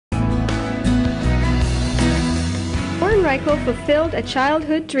Rychel fulfilled a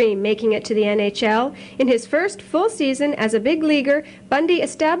childhood dream, making it to the NHL. In his first full season as a big leaguer, Bundy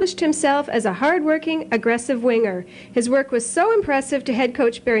established himself as a hard-working, aggressive winger. His work was so impressive to head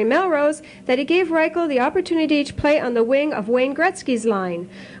coach Barry Melrose that he gave Rychel the opportunity to play on the wing of Wayne Gretzky's line.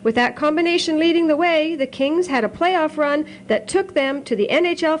 With that combination leading the way, the Kings had a playoff run that took them to the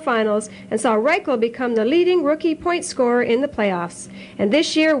NHL Finals and saw Rychel become the leading rookie point scorer in the playoffs. And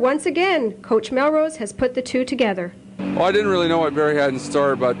this year, once again, Coach Melrose has put the two together. Well, I didn't really know what Barry had in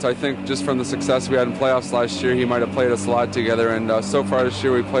store, but I think just from the success we had in playoffs last year, he might have played us a lot together. And so far this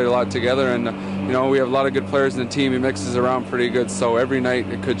year, we played a lot together. And, you know, we have a lot of good players in the team. He mixes around pretty good, so every night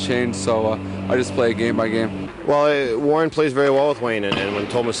it could change. So I just play game by game. Well, Warren plays very well with Wayne, and when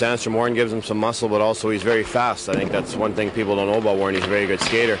Thomas Sandstrom, Warren gives him some muscle, but also he's very fast. I think that's one thing people don't know about Warren. He's a very good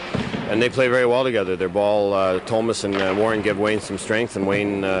skater. And they play very well together. Their ball, Thomas and Warren give Wayne some strength, and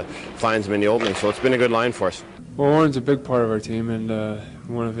Wayne finds him in the opening. So it's been a good line for us. Well, Warren's a big part of our team, and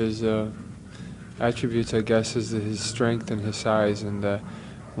one of his attributes, I guess, is his strength and his size. And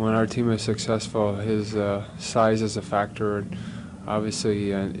when our team is successful, his size is a factor. And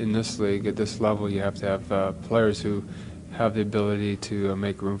obviously, in this league, at this level, you have to have players who have the ability to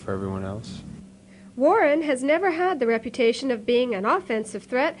make room for everyone else. Warren has never had the reputation of being an offensive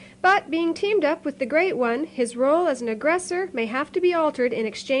threat, but being teamed up with the Great One, his role as an aggressor may have to be altered in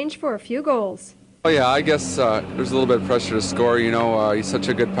exchange for a few goals. Oh yeah, I guess there's a little bit of pressure to score. You know, he's such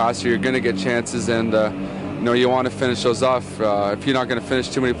a good passer. You're going to get chances, and you know, you want to finish those off. If you're not going to finish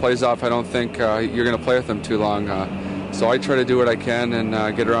too many plays off, I don't think you're going to play with them too long. So I try to do what I can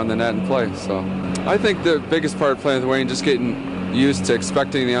and get around the net and play. So I think the biggest part of playing with Wayne, just getting used to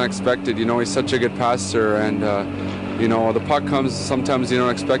expecting the unexpected. You know, he's such a good passer, and you know, the puck comes sometimes you don't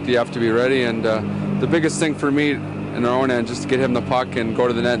expect it. You have to be ready, and the biggest thing for me in our own end, just to get him the puck and go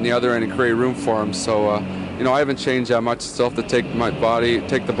to the net in the other end and create room for him. So you know, I haven't changed that much. Still have to take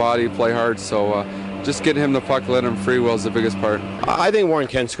the body, play hard. So just get him the puck, let him free will is the biggest part. I think Warren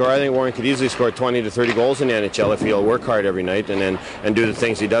can score. I think Warren could easily score 20 to 30 goals in the NHL if he'll work hard every night and do the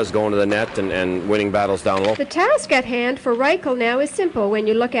things he does, going to the net and winning battles down low. The task at hand for Rychel now is simple when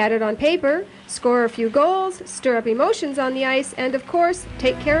you look at it on paper: score a few goals, stir up emotions on the ice, and of course,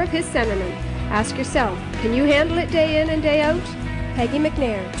 take care of his centerman. Ask yourself, can you handle it day in and day out? Peggy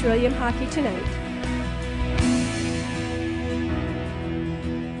McNair, Trillium Hockey Tonight.